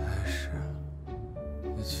在开始，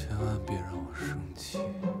你千万别让我生气。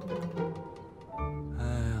哎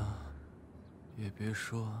呀，也别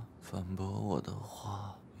说反驳我的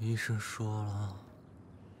话。医生说了，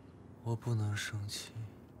我不能生气，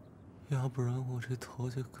要不然我这头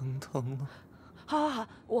就更疼了。好，好，好，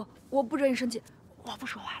我不惹你生气，我不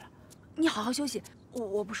说话了。你好好休息，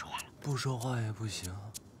我不说话了。不说话也不行，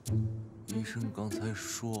医生刚才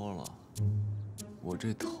说了，我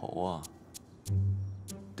这头啊，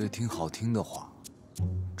得听好听的话，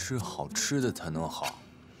吃好吃的才能好。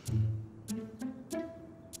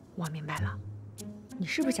我明白了，你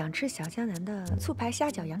是不是想吃小江南的醋排虾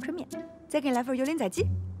饺阳春面？再给你来份油淋仔鸡，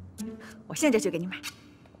我现在就去给你买。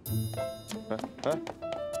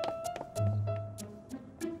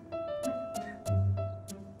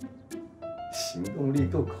行动力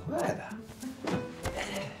够快的。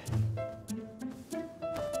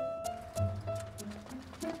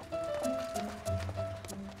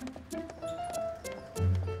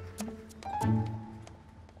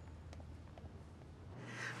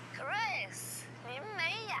Grace，林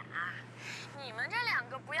美雅，你们这两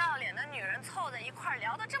个不要脸的女人凑在一块儿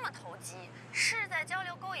聊得这么投机，是在交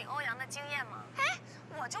流勾引欧阳的经验吗？哎，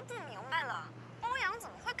我就不明白了，欧阳怎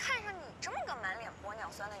么会看上你这么个满脸玻尿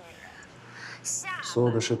酸的女人？所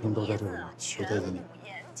有的视频都在这里，不在这里。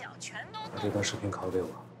眼角全都把这段视频拷给我，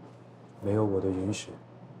没有我的允许，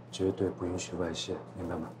绝对不允许外泄，明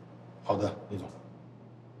白吗？好的，李总。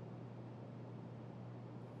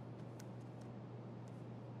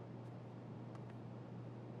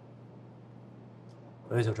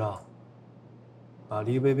喂，小赵，把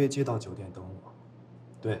黎薇薇接到酒店等我。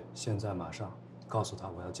对，现在马上，告诉她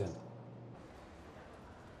我要见她。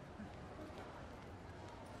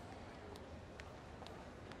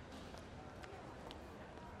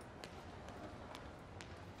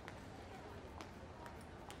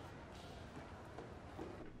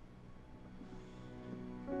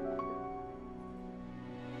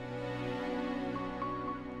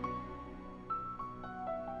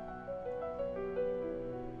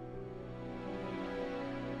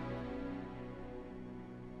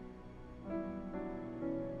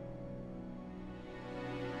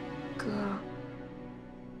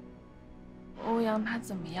阳他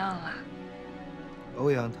怎么样了？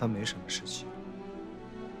欧阳他没什么事情。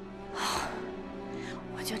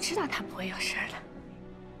我就知道他不会有事的。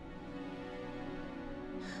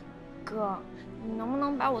哥，你能不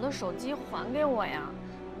能把我的手机还给我呀？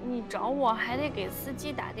你找我还得给司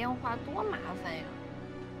机打电话，多麻烦呀！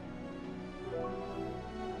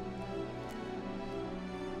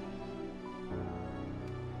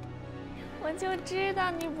我就知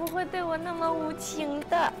道你不会对我那么无情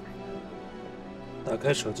的。打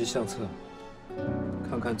开手机相册，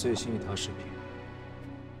看看最新一条视频。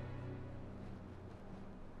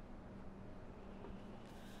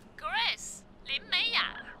Grace、林美雅，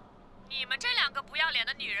你们这两个不要脸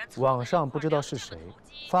的女人！网上不知道是谁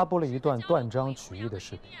发布了一段断章取义的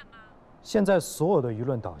视频，现在所有的舆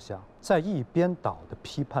论导向在一边倒的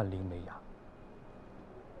批判林美雅，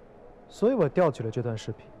所以我调取了这段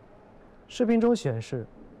视频。视频中显示，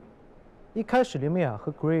一开始林美雅和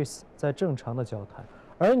Grace 在正常的交谈，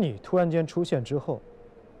而你突然间出现之后，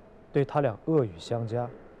对他俩恶语相加。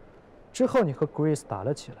之后你和 Grace 打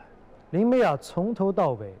了起来，林美雅从头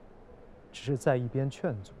到尾只是在一边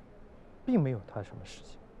劝阻，并没有她什么事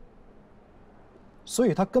情。所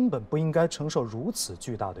以她根本不应该承受如此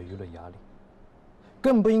巨大的舆论压力，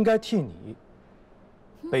更不应该替你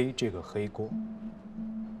背这个黑锅。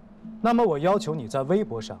那么我要求你在微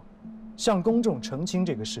博上向公众澄清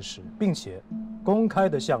这个事实，并且公开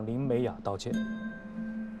地向林美雅道歉。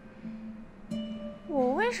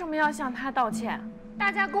我为什么要向他道歉？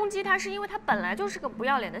大家攻击他是因为他本来就是个不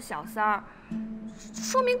要脸的小三儿，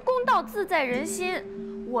说明公道自在人心。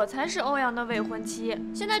我才是欧阳的未婚妻，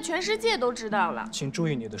现在全世界都知道了。请注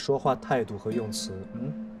意你的说话态度和用词。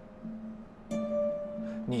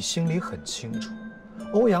你心里很清楚，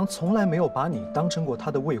欧阳从来没有把你当成过他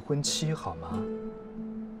的未婚妻，好吗？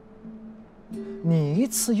你一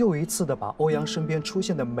次又一次地把欧阳身边出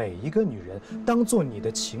现的每一个女人当做你的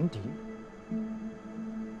情敌。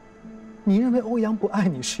你认为欧阳不爱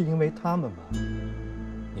你是因为他们吗？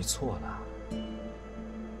你错了。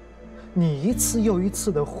你一次又一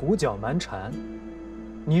次的胡搅蛮缠，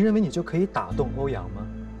你认为你就可以打动欧阳吗？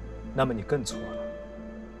那么你更错了。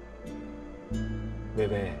薇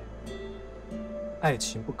薇，爱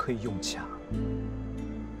情不可以用假，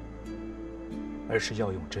而是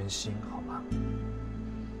要用真心，好吗？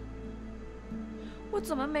我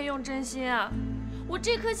怎么没用真心啊？我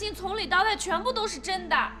这颗心从里到外全部都是真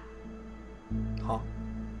的。好，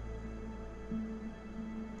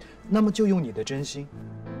那么就用你的真心，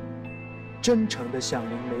真诚地向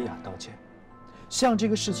林美雅道歉，向这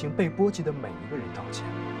个事情被波及的每一个人道歉。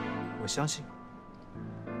我相信，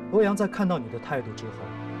欧阳在看到你的态度之后，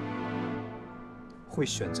会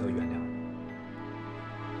选择原谅你，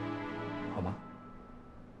好吗？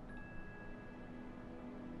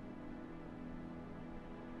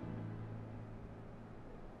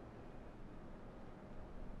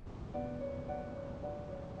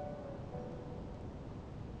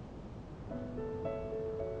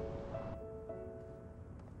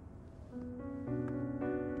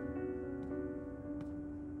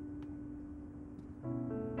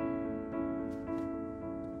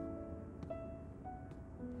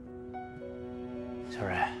小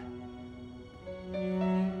蕊，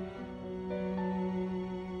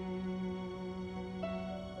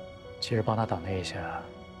其实帮他挡那一下，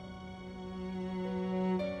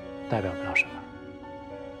代表不了什么，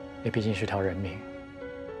也毕竟是条人命。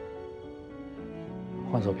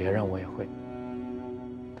换做别人我也会，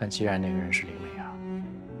但既然那个人是林美雅，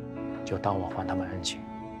就当我还他们恩情。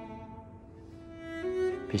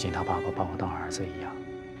毕竟他爸爸把我当儿子一样，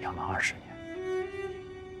养了20年。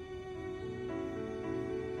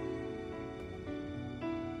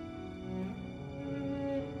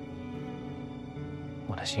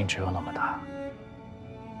我的心只有那么大，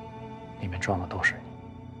里面装的都是你。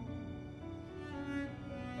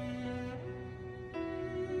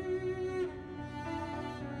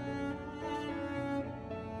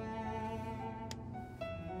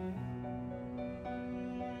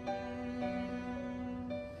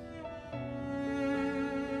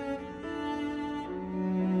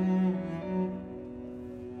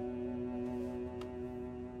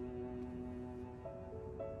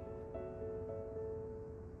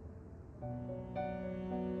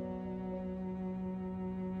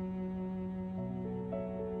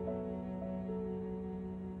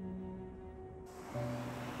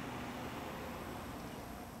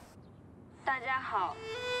大家好，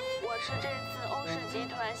我是这次欧氏集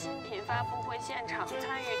团新品发布会现场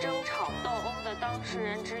参与争吵斗殴的当事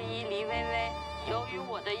人之一黎薇薇。由于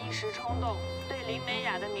我的一时冲动，对林美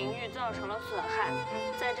雅的名誉造成了损害，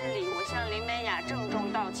在这里我向林美雅郑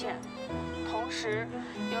重道歉。同时，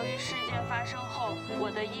由于事件发生后我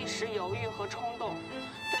的一时犹豫和冲动，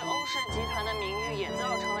对欧氏集团的名誉也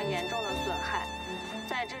造成了严重的损害，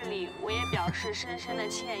在这里我也表示深深的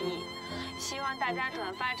歉意，希望大家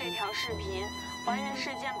转发这条视频，还原事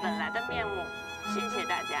件本来的面目。谢谢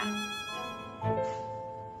大家。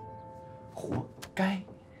活该！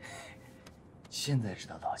现在知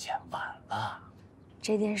道道歉晚了。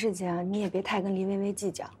这件事情啊，你也别太跟黎薇薇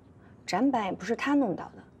计较，展板也不是她弄倒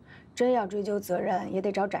的，真要追究责任也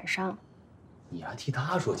得找展商。你还替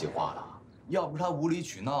他说起话了？要不是他无理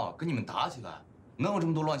取闹跟你们打起来，能有这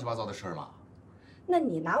么多乱七八糟的事吗？那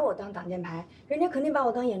你拿我当挡箭牌，人家肯定把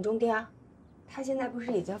我当眼中钉啊。他现在不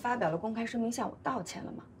是已经发表了公开声明向我道歉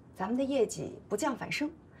了吗？咱们的业绩不降反升，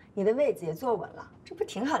你的位子也坐稳了，这不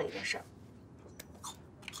挺好的一件事儿？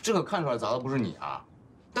这个看出来砸的不是你啊，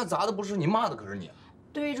但砸的不是你，骂的可是你啊。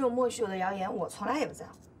对于这种莫须有的谣言，我从来也不在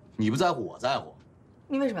乎。你不在乎，我在乎。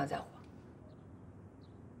你为什么要在乎？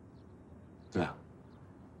对啊，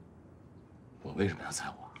我为什么要在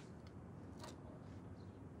乎啊？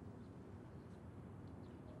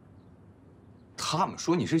他们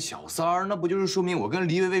说你是小三儿，那不就是说明我跟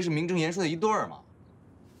黎薇薇是名正言顺的一对儿吗？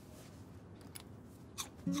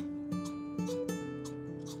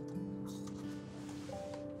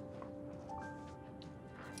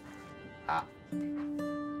啊！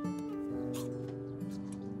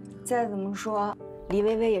再怎么说，黎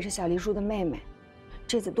薇薇也是小黎叔的妹妹，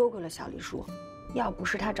这次多亏了小黎叔，要不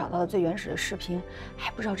是他找到了最原始的视频，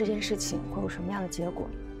还不知道这件事情会有什么样的结果。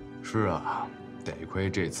是啊，得亏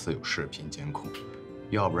这次有视频监控，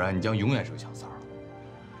要不然你将永远是个小三儿。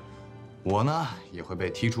我呢也会被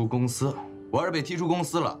踢出公司，我要是被踢出公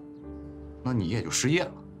司了，那你也就失业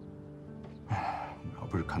了。唉，要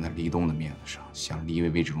不是看在黎东的面子上，像黎薇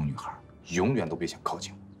薇这种女孩，永远都别想靠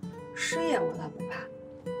近我。失业我倒不怕，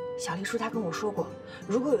小黎叔他跟我说过，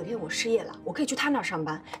如果有一天我失业了，我可以去他那儿上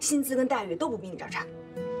班，薪资跟待遇都不比你这儿差。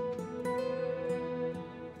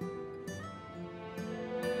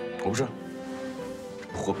我不吃，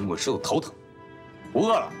破苹果吃的我头疼。我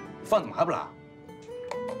饿了，饭怎么还不来？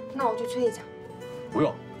那我去催一下。不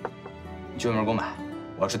用，你去外面给我买，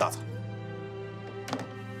我要吃大餐。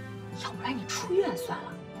要不然你出院算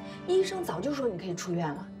了，医生早就说你可以出院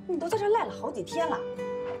了，你都在这赖了好几天了。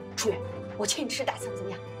出院，我请你吃大餐怎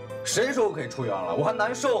么样？谁说我可以出院了？我还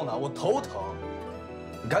难受呢，我头疼。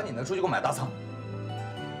你赶紧的出去给我买大餐。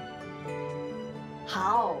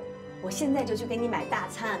好，我现在就去给你买大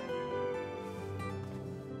餐。